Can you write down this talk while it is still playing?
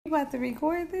You about to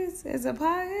record this as a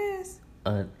podcast?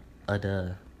 Duh.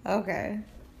 Okay.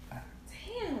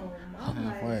 Damn, I'm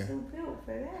like too built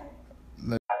for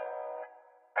that.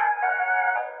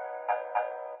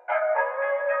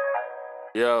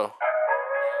 Yo.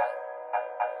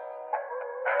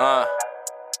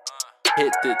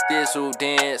 Hit the thistle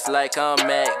dance like I'm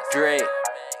Mac Drake.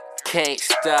 Can't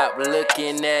stop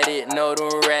looking at it, know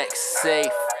them racks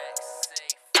safe.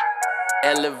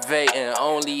 Elevating,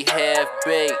 only half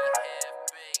baked.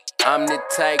 I'm the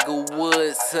Tiger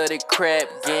Woods of the crap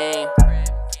game.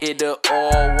 It'll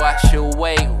all wash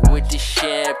away with the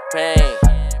champagne.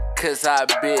 Cause I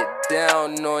bit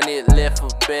down on it, left a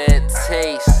bad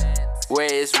taste.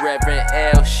 Where is Reverend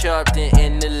Al Sharpton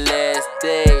in the last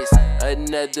days?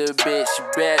 Another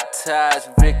bitch baptized,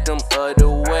 victim of the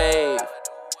wave.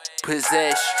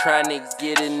 Possessed, trying to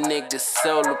get a nigga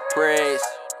solar praise.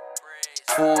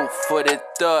 Food for the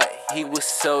thought, he was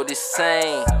so the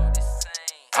same.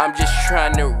 I'm just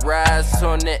trying to rise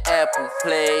on the Apple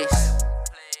place.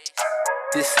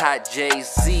 This hot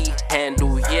Jay-Z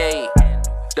handle, yay.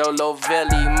 Dolo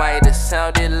Valley might have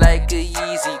sounded like a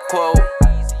Yeezy quote.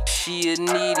 She a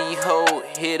needy hoe,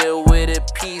 hit her with a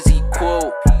peasy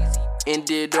quote.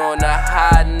 Ended on a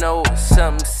high note,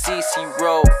 something CC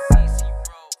wrote.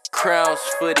 Crowns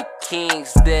for the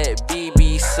kings that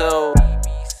BB sold.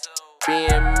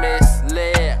 Being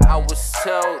misled, I was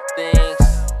told things.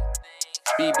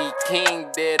 BB King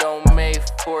dead on May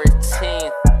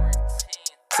 14th.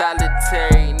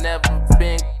 Solitary, never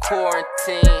been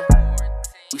quarantined.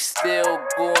 We still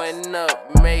going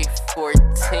up May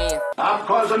 14th. Stop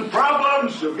causing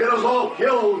problems. You'll get us all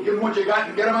killed. Give them what you got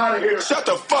and get them out of here. Shut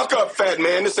the fuck up, fat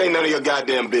man. This ain't none of your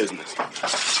goddamn business.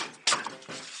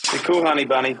 Be cool, honey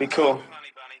bunny. Be cool.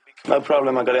 No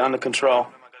problem. I got it under control.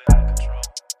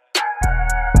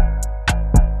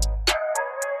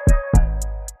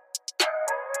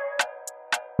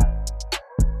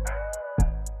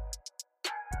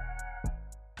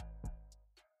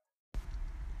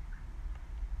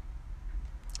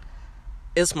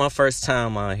 It's my first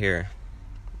time out here,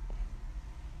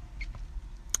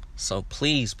 so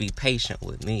please be patient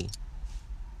with me.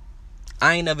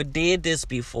 I ain't never did this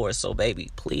before, so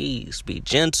baby, please be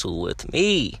gentle with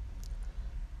me.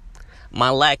 My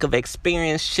lack of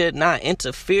experience should not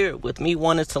interfere with me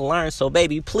wanting to learn, so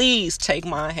baby, please take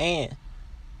my hand.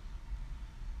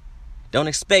 Don't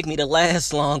expect me to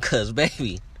last long, cause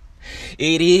baby,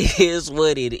 it is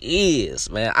what it is,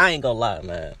 man. I ain't gonna lie,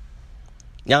 man.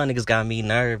 Y'all niggas got me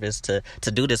nervous to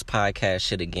do this podcast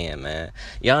shit again, man.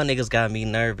 Y'all niggas got me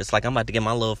nervous like I'm about to get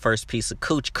my little first piece of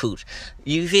cooch.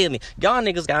 You feel me? Y'all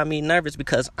niggas got me nervous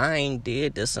because I ain't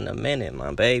did this in a minute,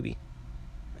 my baby.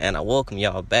 And I welcome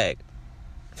y'all back.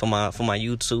 For my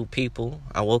YouTube people,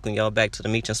 I welcome y'all back to the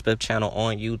Meech and Spiff channel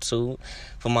on YouTube.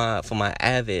 For my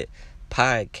avid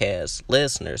podcast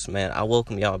listeners, man, I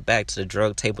welcome y'all back to the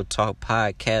Drug Table Talk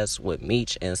podcast with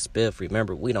Meech and Spiff.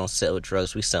 Remember, we don't sell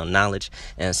drugs, we sell knowledge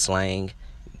and slang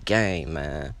game,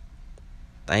 man.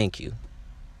 Thank you.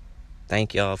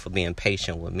 Thank y'all for being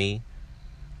patient with me.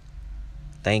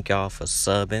 Thank y'all for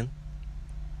subbing.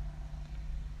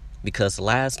 Because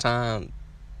last time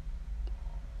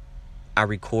I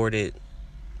recorded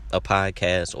a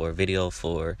podcast or a video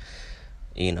for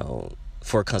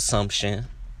consumption,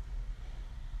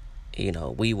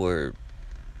 we were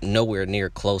nowhere near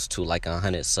close to like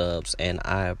 100 subs, and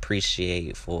I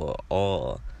appreciate for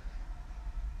all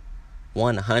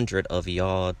 100 of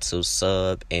y'all to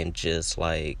sub and just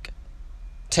like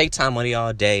take time out of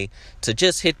y'all day to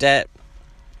just hit that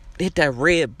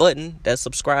red button, that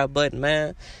subscribe button,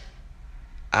 man.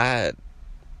 Y'all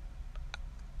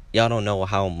don't know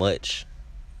how much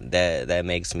that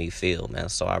makes me feel, man.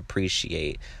 So I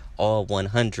appreciate all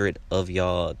 100 of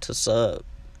y'all to sub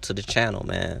to the channel,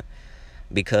 man,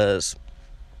 because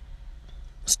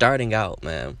starting out,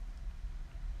 man,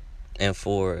 and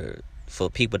for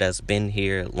people that's been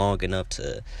here long enough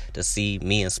to see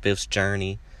me and Spiff's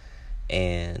journey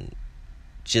and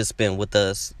just been with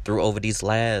us through over these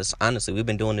last, honestly, we've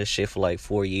been doing this shit for like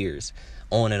 4 years,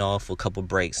 on and off, a couple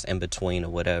breaks in between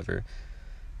or whatever,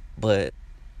 but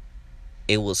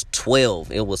it was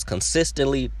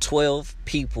consistently 12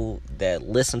 people that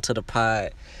listened to the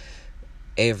pod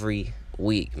every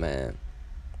week, man.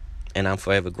 And I'm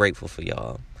forever grateful for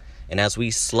y'all. And as we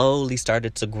slowly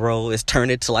started to grow, it's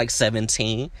turned into like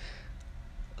 17.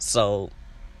 So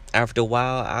after a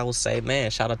while, I will say,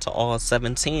 man, shout out to all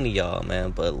 17 of y'all,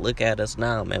 man. But look at us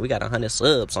now, man. We got 100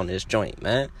 subs on this joint,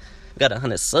 man. We got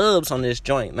 100 subs on this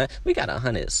joint, man. We got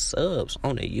 100 subs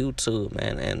on the YouTube,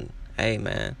 man. And hey,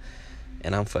 man,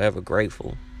 and I'm forever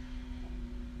grateful.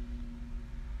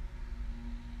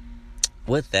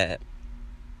 with that,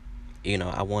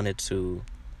 I wanted to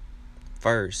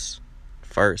first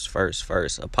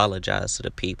apologize to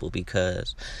the people,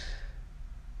 because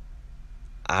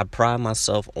I pride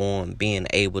myself on being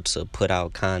able to put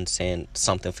out content,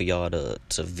 something for y'all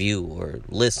to view or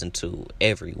listen to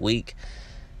every week.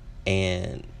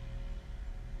 And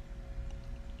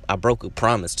I broke a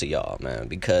promise to y'all, man,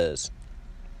 because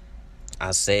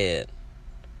I said,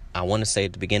 I want to say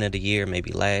at the beginning of the year,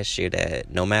 maybe last year, that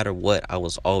no matter what, I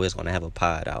was always going to have a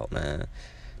pod out, man.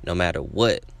 No matter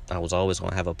what, I was always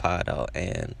going to have a pod out.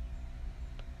 And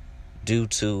due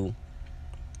to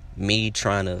me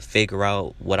trying to figure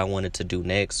out what I wanted to do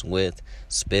next with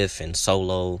Spiff and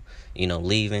Solo,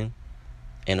 leaving.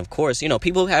 And of course,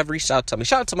 people have reached out to me.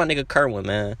 Shout out to my nigga Kerwin,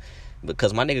 man.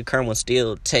 Because my nigga Kerwin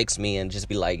still texts me and just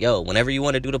be like, yo, whenever you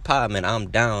want to do the pod, man, I'm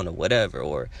down or whatever.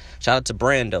 Or shout out to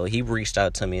Brando. He reached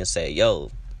out to me and said,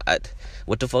 yo,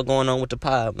 what the fuck going on with the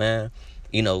pod, man?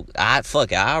 I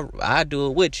do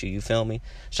it with you. You feel me?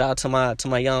 Shout out to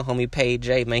my young homie Paige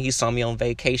J, man. He saw me on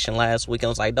vacation last week and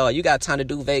was like, dog, you got time to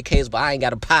do vacations, but I ain't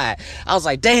got a pod. I was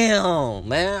like, damn,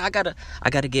 man. I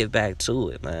gotta get back to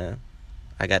it, man.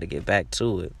 I gotta get back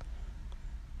to it.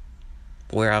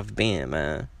 Where I've been,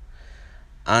 man.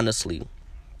 Honestly,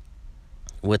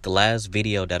 with the last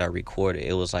video that I recorded,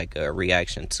 it was like a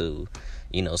reaction to,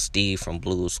 Steve from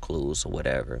Blue's Clues or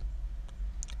whatever.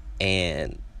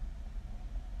 And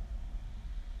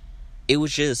it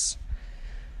was just,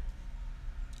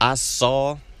 I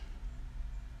saw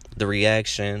the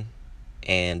reaction,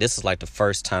 and this is like the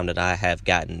first time that I have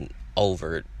gotten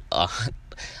over,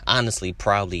 honestly,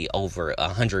 probably over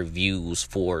 100 views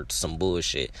for some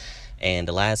bullshit. And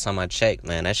the last time I checked,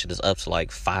 man, that shit is up to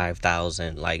like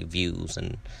 5,000 like views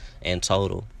in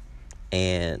total.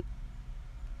 And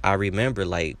I remember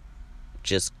like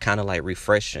just kind of like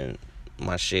refreshing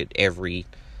my shit every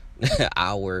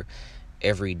hour,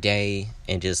 every day,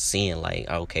 and just seeing like,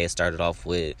 okay, it started off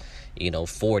with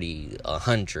 40,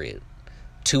 100,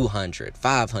 200,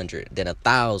 500, then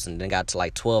 1,000, then got to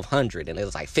like 1,200, and it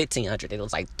was like 1,500, then it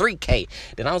was like 3K.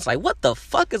 Then I was like, what the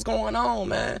fuck is going on,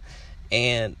 man?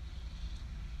 And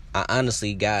I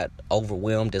honestly got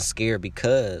overwhelmed and scared,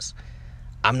 because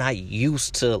I'm not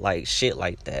used to like shit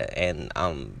like that, and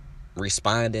I'm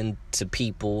responding to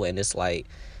people, and it's like,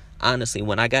 honestly,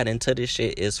 when I got into this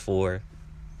shit, is for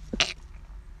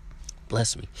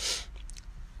bless me.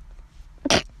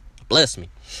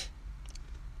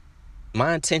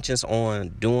 My intentions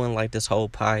on doing like this whole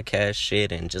podcast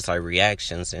shit and just like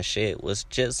reactions and shit was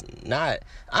just not,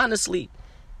 honestly,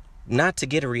 not to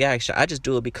get a reaction. I just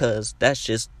do it because that's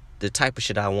just the type of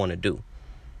shit I want to do.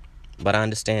 But I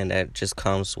understand that just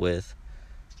comes with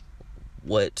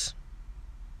what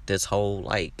this whole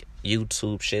like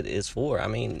YouTube shit is for. I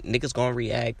mean, niggas gonna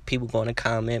react, people gonna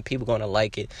comment, people gonna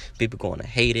like it, people gonna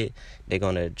hate it, they're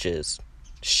gonna just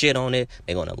shit on it,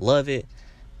 they're gonna love it.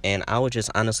 And I was just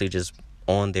honestly just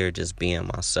on there just being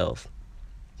myself.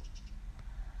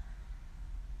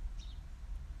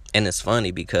 And it's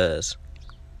funny because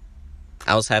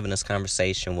I was having this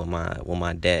conversation with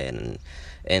my dad,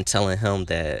 and telling him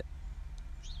that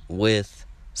with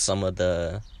some of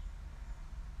the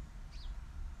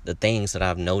things that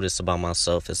I've noticed about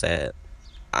myself is that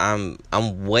I'm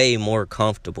way more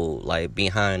comfortable like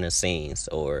behind the scenes,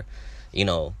 or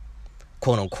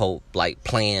quote unquote like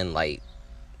playing like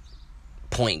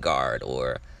point guard,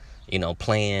 or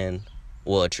playing,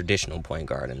 well, a traditional point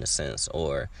guard in a sense,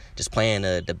 or just playing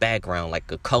the background like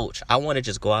a coach. I want to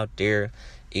just go out there,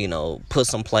 put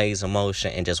some plays in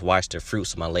motion and just watch the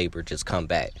fruits of my labor just come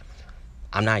back.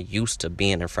 I'm not used to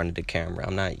being in front of the camera.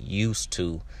 I'm not used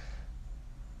to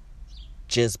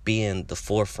just being the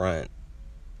forefront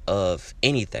of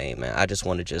anything, man. I just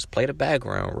want to just play the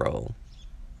background role.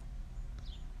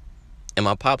 And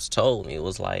my pops told me, it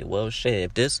was like, well, shit,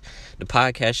 if this the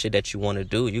podcast shit that you want to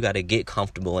do, you got to get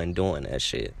comfortable in doing that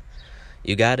shit.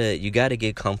 You gotta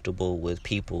get comfortable with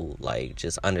people like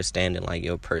just understanding like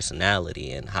your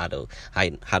personality and how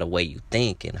the way you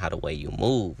think and how the way you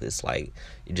move. It's like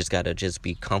you just gotta just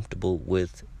be comfortable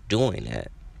with doing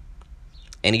that.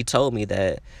 And he told me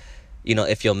that,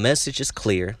 if your message is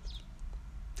clear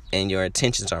and your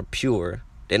intentions are pure,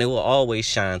 then it will always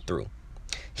shine through.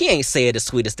 He ain't say it as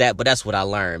sweet as that, but that's what I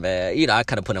learned, man. I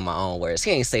kind of put in my own words.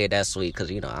 He ain't say it that sweet because,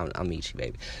 I'm Michi,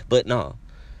 baby. But no.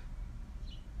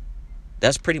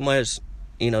 That's pretty much,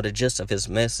 the gist of his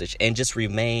message. And just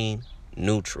remain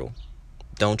neutral.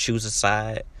 Don't choose a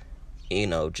side.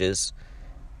 Just,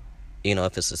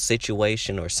 if it's a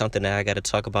situation or something that I got to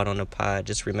talk about on the pod,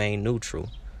 just remain neutral.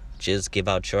 Just give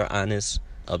out your honest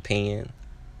opinion.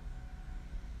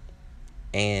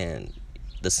 And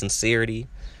the sincerity,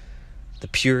 the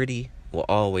purity will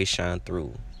always shine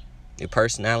through. Your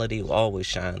personality will always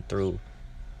shine through.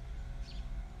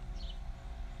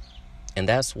 And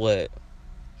that's what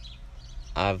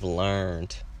I've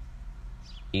learned,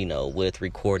 you know, with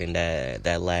recording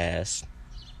that last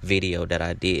video that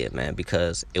I did, man,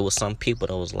 because it was some people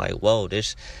that was like, whoa,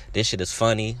 this shit is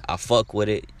funny, I fuck with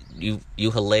it, you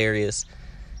hilarious.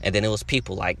 And then it was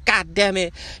people like, God damn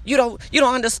it, you don't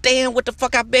understand what the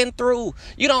fuck I've been through.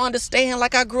 You don't understand,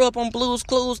 like, I grew up on Blue's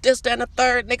Clues, this, that, and the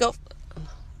third. Nigga,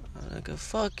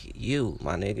 fuck you,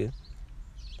 my nigga.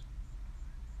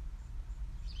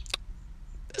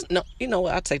 No, you know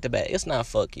what, I take the back. It's not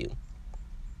fuck you.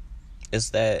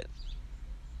 It's that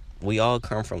we all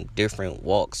come from different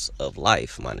walks of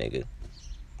life, my nigga.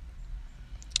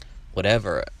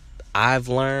 Whatever I've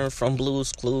learned from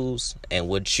Blue's Clues and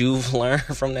what you've learned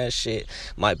from that shit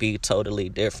might be totally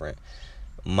different.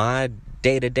 My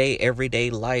day-to-day, everyday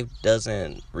life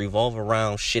doesn't revolve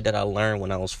around shit that I learned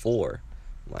when I was 4,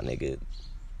 my nigga.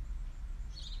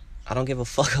 I don't give a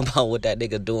fuck about what that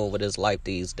nigga doing with his life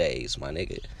these days, my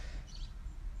nigga.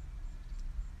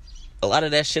 A lot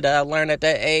of that shit that I learned at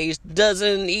that age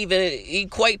doesn't even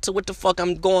equate to what the fuck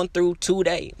I'm going through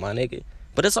today, my nigga.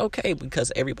 But it's okay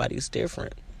because everybody's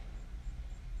different.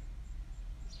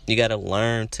 You gotta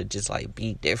learn to just, like,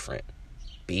 be different.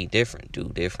 Be different. Do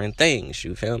different things,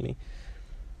 you feel me?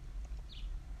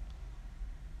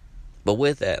 But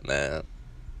with that, man,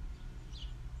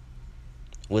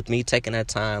 with me taking that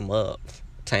time off,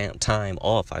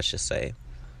 I should say,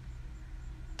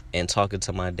 and talking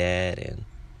to my dad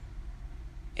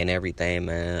and everything,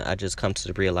 man, I just come to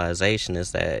the realization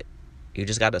is that you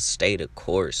just gotta stay the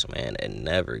course, man, and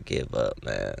never give up,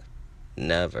 man.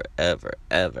 Never, ever,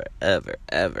 ever, ever,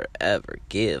 ever, ever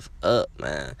give up,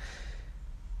 man.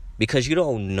 Because you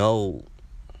don't know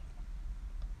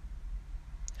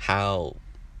how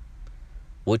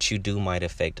what you do might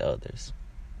affect others.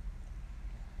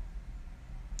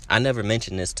 I never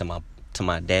mentioned this to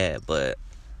my dad, but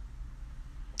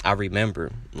I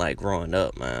remember, like, growing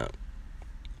up, man,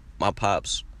 my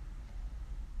pops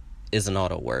is an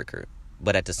auto worker,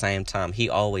 but at the same time, he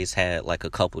always had, like, a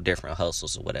couple different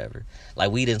hustles or whatever.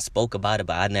 Like, we didn't spoke about it,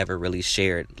 but I never really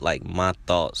shared, like, my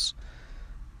thoughts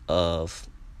of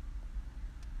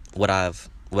what I've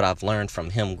learned from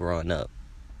him growing up.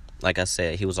 Like I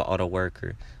said, he was an auto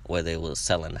worker, whether it was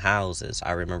selling houses.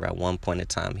 I remember at one point in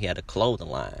time, he had a clothing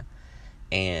line.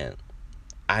 And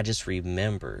I just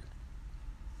remember,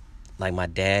 like, my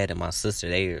dad and my sister,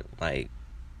 they, like,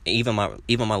 even my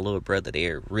little brother,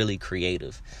 they're really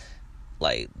creative.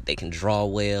 Like, they can draw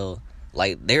well.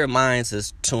 Like, their minds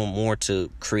is more to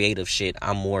creative shit.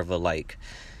 I'm more of a, like,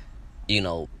 you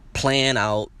know, plan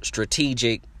out,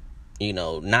 strategic, you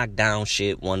know, knock down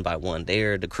shit one by one.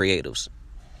 They're the creatives.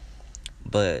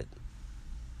 But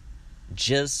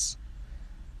just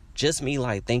me,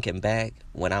 like, thinking back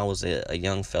when I was a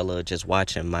young fella, just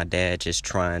watching my dad just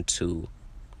trying to,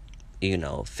 you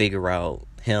know, figure out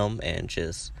him and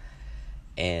just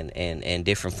and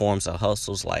different forms of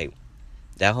hustles, like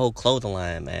that whole clothing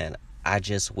line, man. I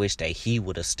just wish that he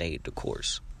would have stayed the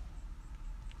course,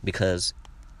 because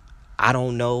I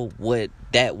don't know what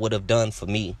that would have done for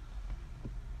me.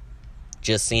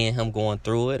 Just seeing him going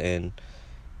through it, and,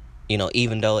 you know,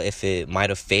 even though if it might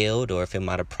have failed or if it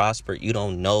might have prospered, you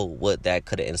don't know what that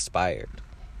could have inspired.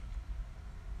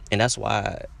 And that's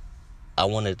why I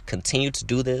want to continue to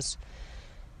do this.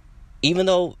 Even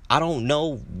though I don't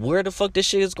know where the fuck this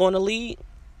shit is going to lead,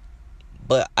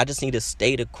 but I just need to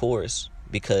stay the course,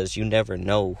 because you never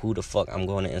know who the fuck I'm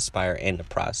going to inspire in the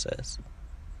process.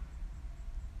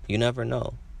 You never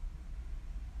know.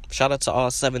 Shout out to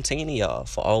all 17 of y'all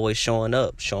for always showing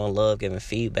up, showing love, giving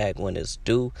feedback when it's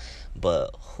due. But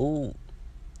who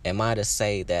am I to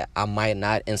say that I might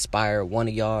not inspire one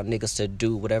of y'all niggas to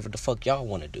do whatever the fuck y'all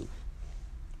want to do?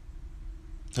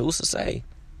 Who's to say?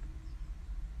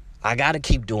 I gotta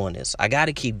keep doing this. I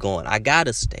gotta keep going. I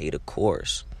gotta stay the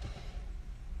course.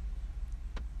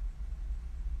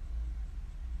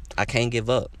 I can't give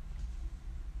up.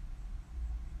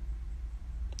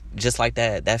 Just like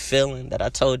that feeling that I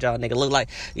told y'all, nigga, look like,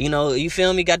 you know, you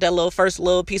feel me? Got that first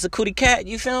little piece of cootie cat,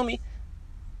 you feel me?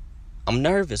 I'm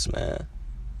nervous, man.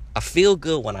 I feel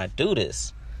good when I do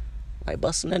this. Like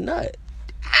busting a nut.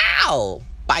 Ow!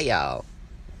 Bye, y'all.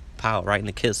 Pow, right in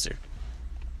the kisser.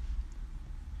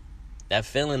 That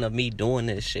feeling of me doing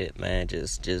this shit, man,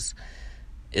 just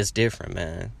it's different,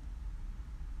 man.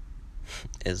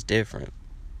 It's different.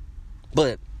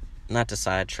 But not to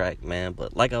sidetrack, man,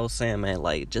 but like I was saying, man,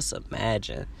 like, just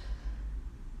imagine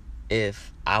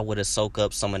if I would have soaked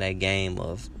up some of that game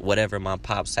of whatever my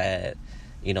pops had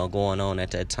going on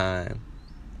at that time.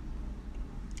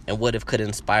 And what if could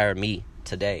inspire me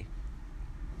today?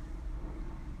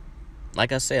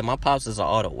 Like I said, my pops is an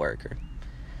auto worker.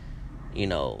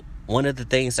 One of the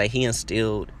things that he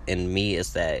instilled in me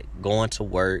is that going to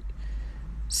work,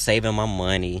 saving my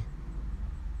money,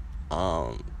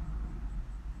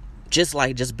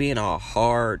 just being a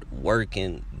hard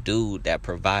working dude that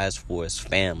provides for his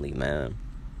family, man.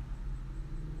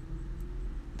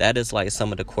 That is like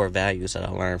some of the core values that I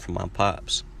learned from my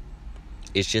pops.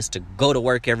 It's just to go to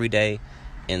work every day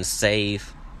and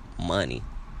save money.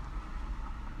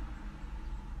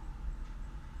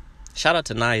 Shout out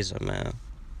to Niza, man.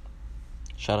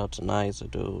 Shout out to Niza,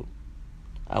 dude.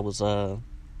 I was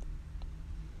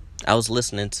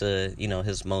listening to,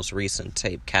 his most recent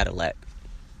tape, Cadillac.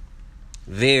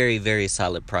 Very, very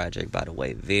solid project, by the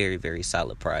way. Very, very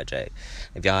solid project.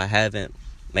 If y'all haven't,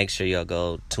 make sure y'all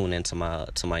go tune into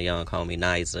my young homie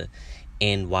Niza,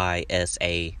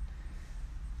 NYSA.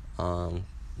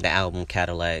 The album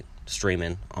Cadillac,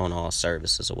 streaming on all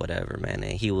services or whatever, man.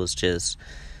 And he was just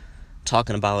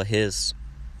talking about his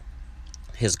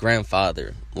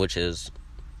grandfather, which is,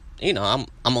 I'm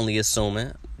only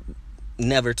assuming.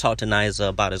 Never talked to Niza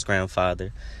about his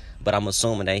grandfather, but I'm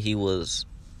assuming that he was,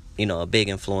 a big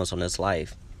influence on his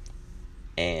life.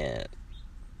 And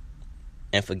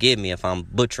forgive me if I'm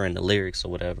butchering the lyrics or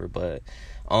whatever, but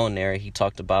on there he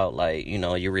talked about, like,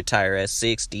 you retire at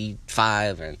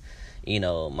 65 and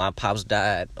my pops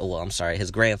died.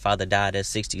 His grandfather died at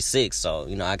 66. So,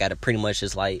 I got to pretty much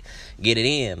just like get it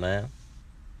in, man.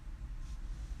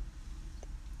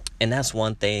 And that's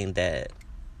one thing that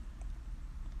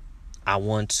I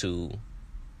want to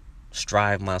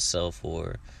strive myself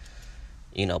or,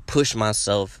 push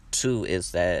myself to,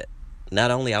 is that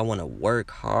not only I want to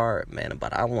work hard, man,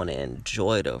 but I want to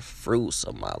enjoy the fruits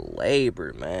of my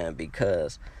labor, man,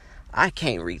 because I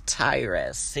can't retire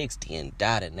at 60 and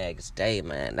die the next day,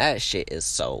 man. That shit is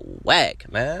so whack,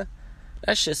 man.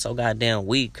 That shit's so goddamn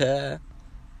weak, cuz.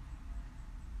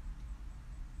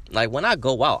 Like, when I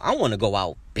go out, I want to go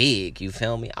out big, you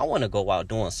feel me? I want to go out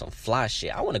doing some fly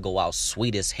shit. I want to go out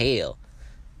sweet as hell.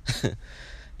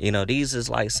 These is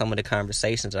like some of the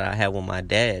conversations that I had with my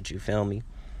dad, you feel me?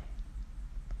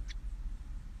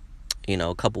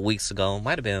 A couple weeks ago,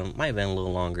 might have been a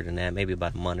little longer than that, maybe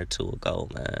about a month or two ago,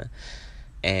 man.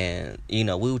 And,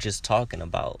 we were just talking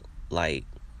about, like,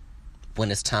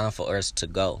 when it's time for us to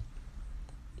go.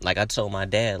 Like, I told my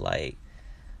dad, like,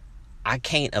 I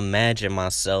can't imagine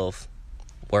myself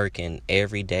working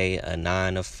every day a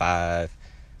 9 to 5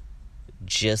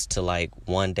 just to, like,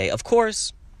 one day. Of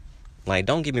course, like,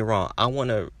 don't get me wrong, I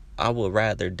would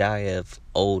rather die of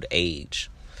old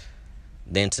age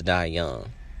than to die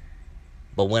young.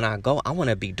 But when I go, I want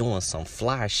to be doing some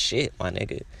fly shit, my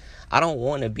nigga. I don't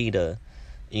want to be the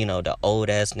old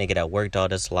ass nigga that worked all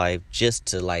this life just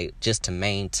to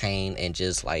maintain and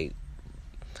just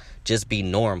be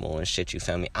normal and shit, you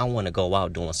feel me? I want to go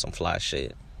out doing some fly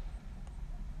shit.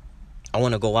 I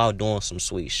want to go out doing some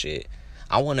sweet shit.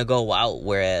 I want to go out,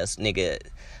 whereas, nigga,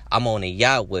 I'm on a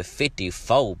yacht with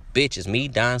 54 bitches. Me,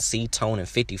 Don C, Tone, and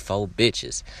 54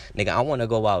 bitches. Nigga, I want to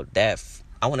go out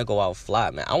I want to go out fly,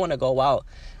 man. I want to go out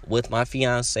with my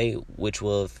fiance, which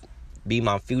will be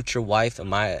my future wife and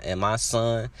my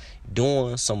son,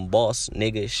 doing some boss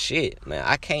nigga shit, man.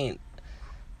 I can't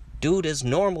do this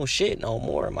normal shit no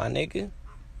more, my nigga.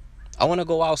 I want to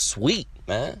go out sweet,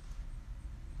 man.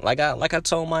 Like I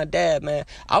told my dad, man,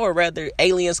 I would rather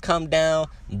aliens come down,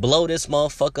 blow this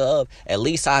motherfucker up. At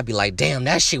least I'd be like, damn,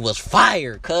 that shit was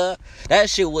fire, cuz.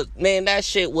 That shit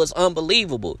was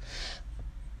unbelievable.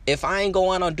 If I ain't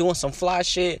going on doing some fly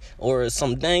shit or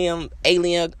some damn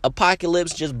alien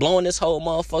apocalypse just blowing this whole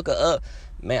motherfucker up,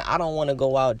 man, I don't want to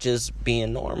go out just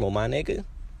being normal, my nigga.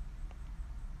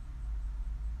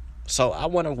 So I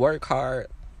want to work hard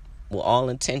with all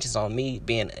intentions on me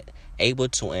being able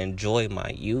to enjoy my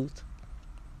youth,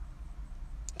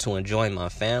 to enjoy my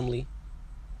family,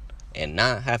 and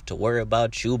not have to worry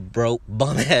about you broke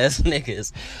bum ass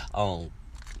niggas.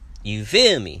 You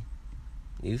feel me?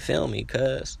 You feel me,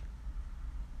 cuz?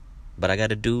 But I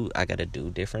gotta do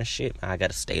different shit. I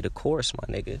gotta stay the course,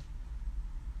 my nigga.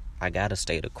 I gotta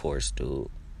stay the course, dude.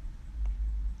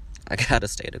 I gotta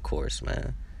stay the course,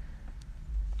 man.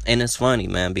 And it's funny,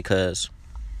 man, because,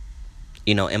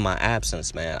 in my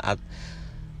absence, man,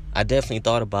 I definitely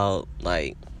thought about,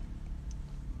 like,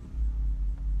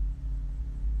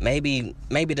 maybe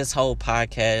this whole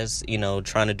podcast,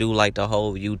 trying to do like the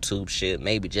whole YouTube shit,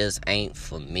 maybe just ain't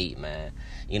for me, man.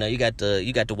 You got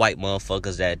the white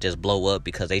motherfuckers that just blow up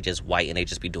because they just white and they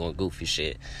just be doing goofy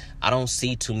shit. I don't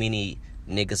see too many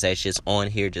niggas that's just on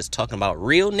here just talking about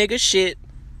real nigga shit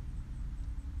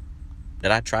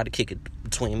that I try to kick it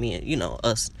between me and, you know,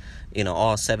 us, you know,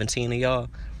 all 17 of y'all.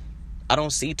 I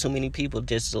don't see too many people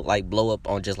just like blow up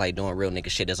on just like doing real nigga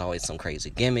shit. There's always some crazy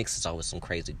gimmicks. There's always some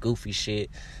crazy goofy shit.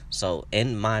 So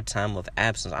in my time of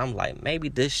absence, I'm like, maybe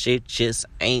this shit just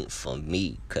ain't for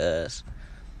me, cuz.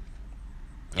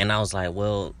 And I was like,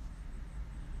 well,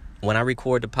 when I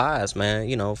record the pods, man,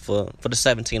 you know, for the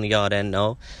 17 of y'all that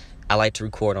know, I like to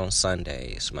record on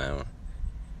Sundays, man.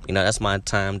 You know, that's my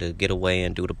time to get away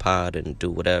and do the pod and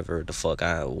do whatever the fuck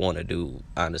I want to do,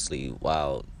 honestly,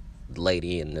 while the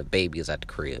lady and the baby is at the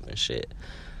crib and shit.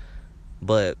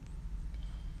 But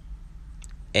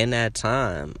in that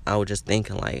time, I was just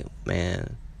thinking like,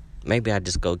 man, maybe I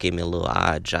just go get me a little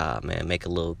odd job, man. Make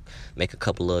a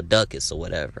couple little ducats or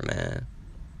whatever, man.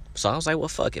 So I was like, well,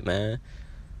 fuck it, man.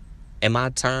 In my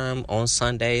time on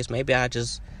Sundays, maybe I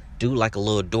just do like a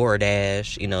little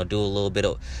DoorDash, you know, do a little bit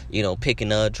of, you know,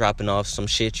 picking up, dropping off some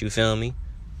shit, you feel me?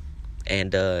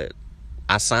 And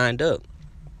I signed up.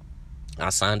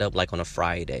 Like on a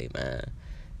Friday, man.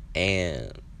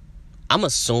 And I'm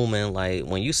assuming like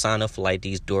when you sign up for like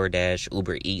these DoorDash,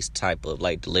 Uber Eats type of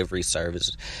like delivery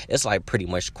services, it's like pretty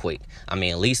much quick. I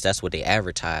mean, at least that's what they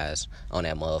advertise on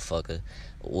that motherfucker.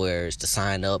 Where it's to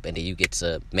sign up and then you get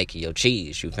to make your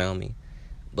cheese, you feel me?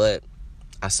 But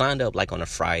I signed up like on a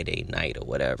Friday night or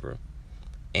whatever.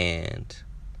 And,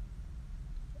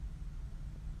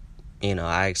 you know,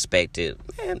 I expected,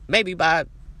 man, maybe by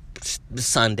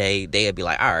Sunday they'd be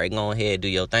like, all right, go ahead, do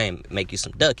your thing, make you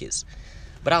some ducats.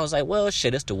 But I was like, well,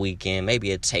 shit, it's the weekend. Maybe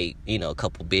it'd take, you know, a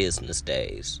couple business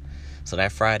days. So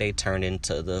that Friday turned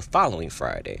into the following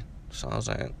Friday. So I was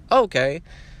like, okay.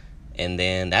 And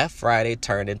then that Friday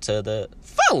turned into the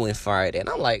following Friday. And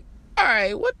I'm like, all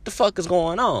right, what the fuck is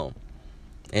going on?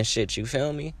 And shit, you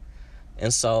feel me?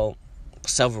 And so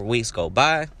several weeks go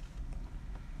by.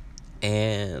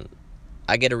 And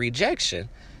I get a rejection.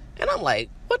 And I'm like,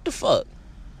 what the fuck?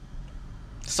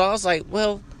 So I was like,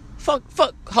 well, fuck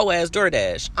hoe ass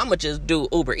DoorDash. I'ma just do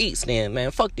Uber Eats then,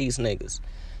 man. Fuck these niggas.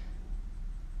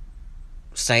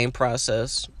 Same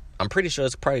process. I'm pretty sure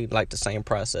it's probably like the same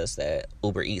process that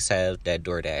Uber Eats have, that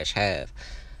DoorDash have.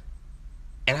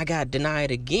 And I got denied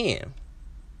again.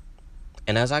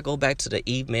 And as I go back to the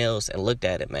emails and looked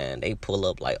at it, man, they pull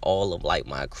up like all of like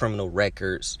my criminal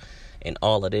records and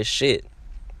all of this shit.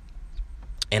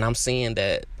 And I'm seeing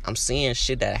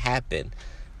shit that happened,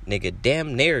 nigga,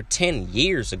 damn near 10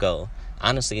 years ago.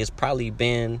 Honestly, it's probably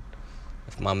been,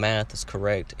 if my math is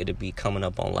correct, it'd be coming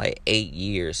up on like 8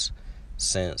 years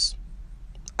since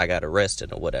I got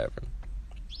arrested or whatever.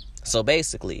 So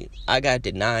basically, I got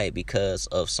denied because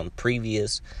of some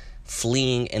previous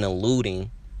fleeing and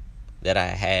eluding that I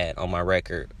had on my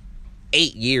record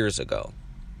 8 years ago.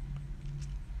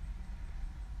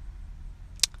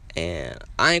 And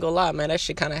I ain't gonna lie, man, that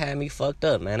shit kind of had me fucked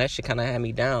up, man. That shit kind of had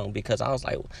me down because I was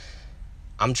like,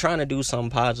 I'm trying to do something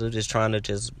positive, just trying to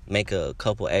just make a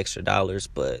couple extra dollars,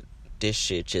 but this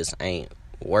shit just ain't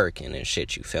working and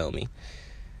shit, you feel me?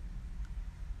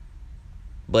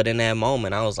 But in that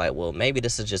moment, I was like, well, maybe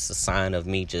this is just a sign of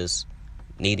me just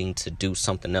needing to do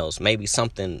something else. Maybe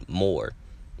something more.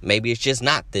 Maybe it's just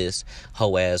not this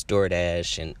hoe-ass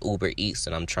DoorDash and Uber Eats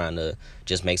and I'm trying to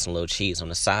just make some little cheese on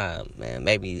the side, man.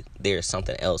 Maybe there's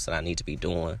something else that I need to be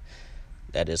doing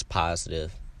that is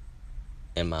positive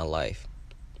in my life.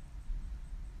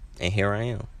 And here I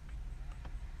am.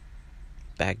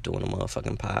 Back doing a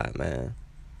motherfucking pod, man.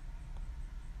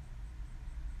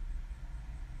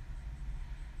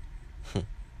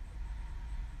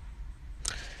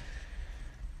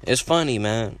 It's funny,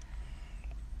 man.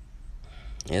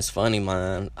 It's funny,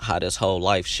 man, how this whole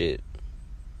life shit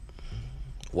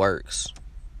works.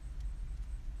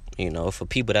 You know, for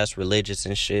people that's religious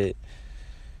and shit,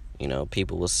 you know,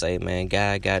 people will say, man,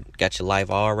 God got your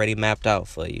life already mapped out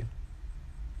for you.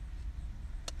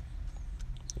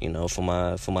 You know, for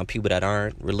my people that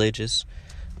aren't religious,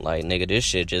 like, nigga, this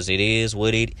shit just, it is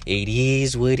what it is. It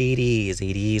is what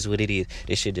it is.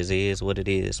 This shit just is what it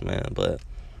is, man. But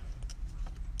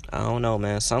I don't know,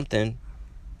 man. Something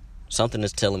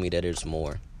is telling me that there's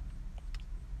more.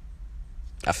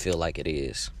 I feel like it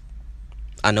is.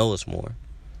 I know it's more.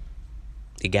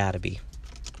 It gotta be.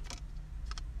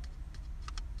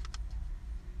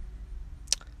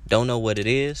 Don't know what it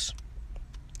is.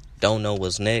 Don't know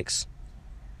what's next.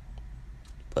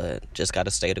 But just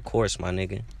gotta stay the course, my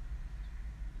nigga.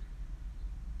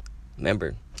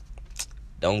 Remember,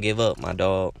 don't give up, my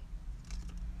dog.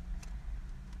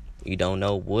 You don't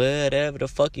know whatever the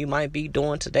fuck you might be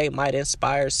doing today might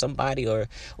inspire somebody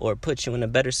or put you in a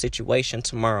better situation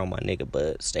tomorrow, my nigga.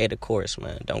 But stay the course,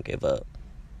 man. Don't give up.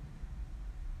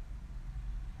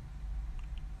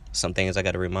 Some things I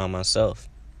gotta remind myself.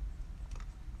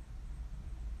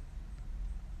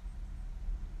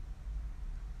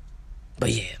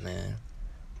 But yeah, man.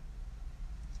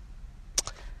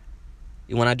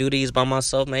 When I do these by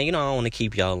myself, man, you know I don't want to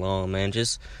keep y'all long, man.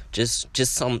 Just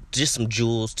some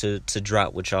jewels to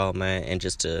drop with y'all, man, and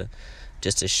just to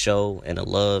show and to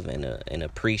love and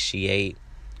appreciate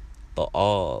for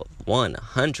all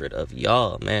 100 of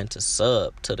y'all, man, to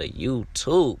sub to the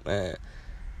YouTube, man.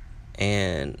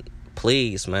 And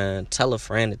please, man, tell a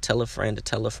friend to tell a friend to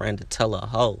tell a friend to tell a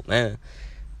hoe, man,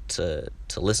 to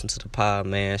listen to the pod,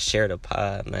 man. Share the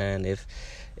pod, man.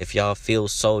 If y'all feel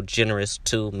so generous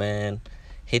too, man,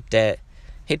 hit that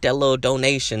little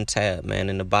donation tab, man,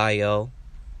 in the bio,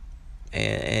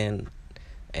 and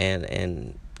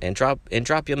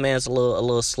drop your man's a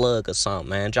little slug or something,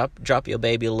 man. Drop your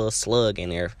baby a little slug in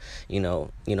there, you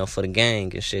know, for the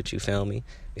gang and shit. You feel me?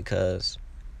 Because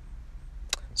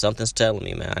something's telling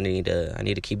me, man, I need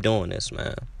to keep doing this,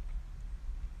 man.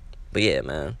 But yeah,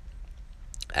 man.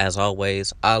 As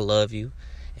always, I love you.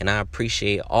 And I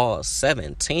appreciate all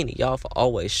 17 of y'all for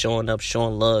always showing up,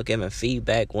 showing love, giving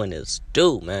feedback when it's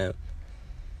due, man.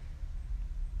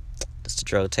 This is the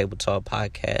Drug Table Talk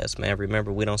Podcast, man.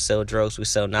 Remember, we don't sell drugs, we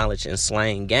sell knowledge and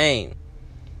slang game.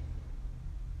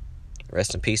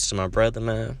 Rest in peace to my brother,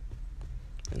 man.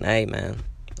 And hey, man,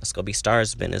 let's go be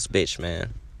stars up in this bitch,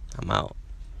 man. I'm out.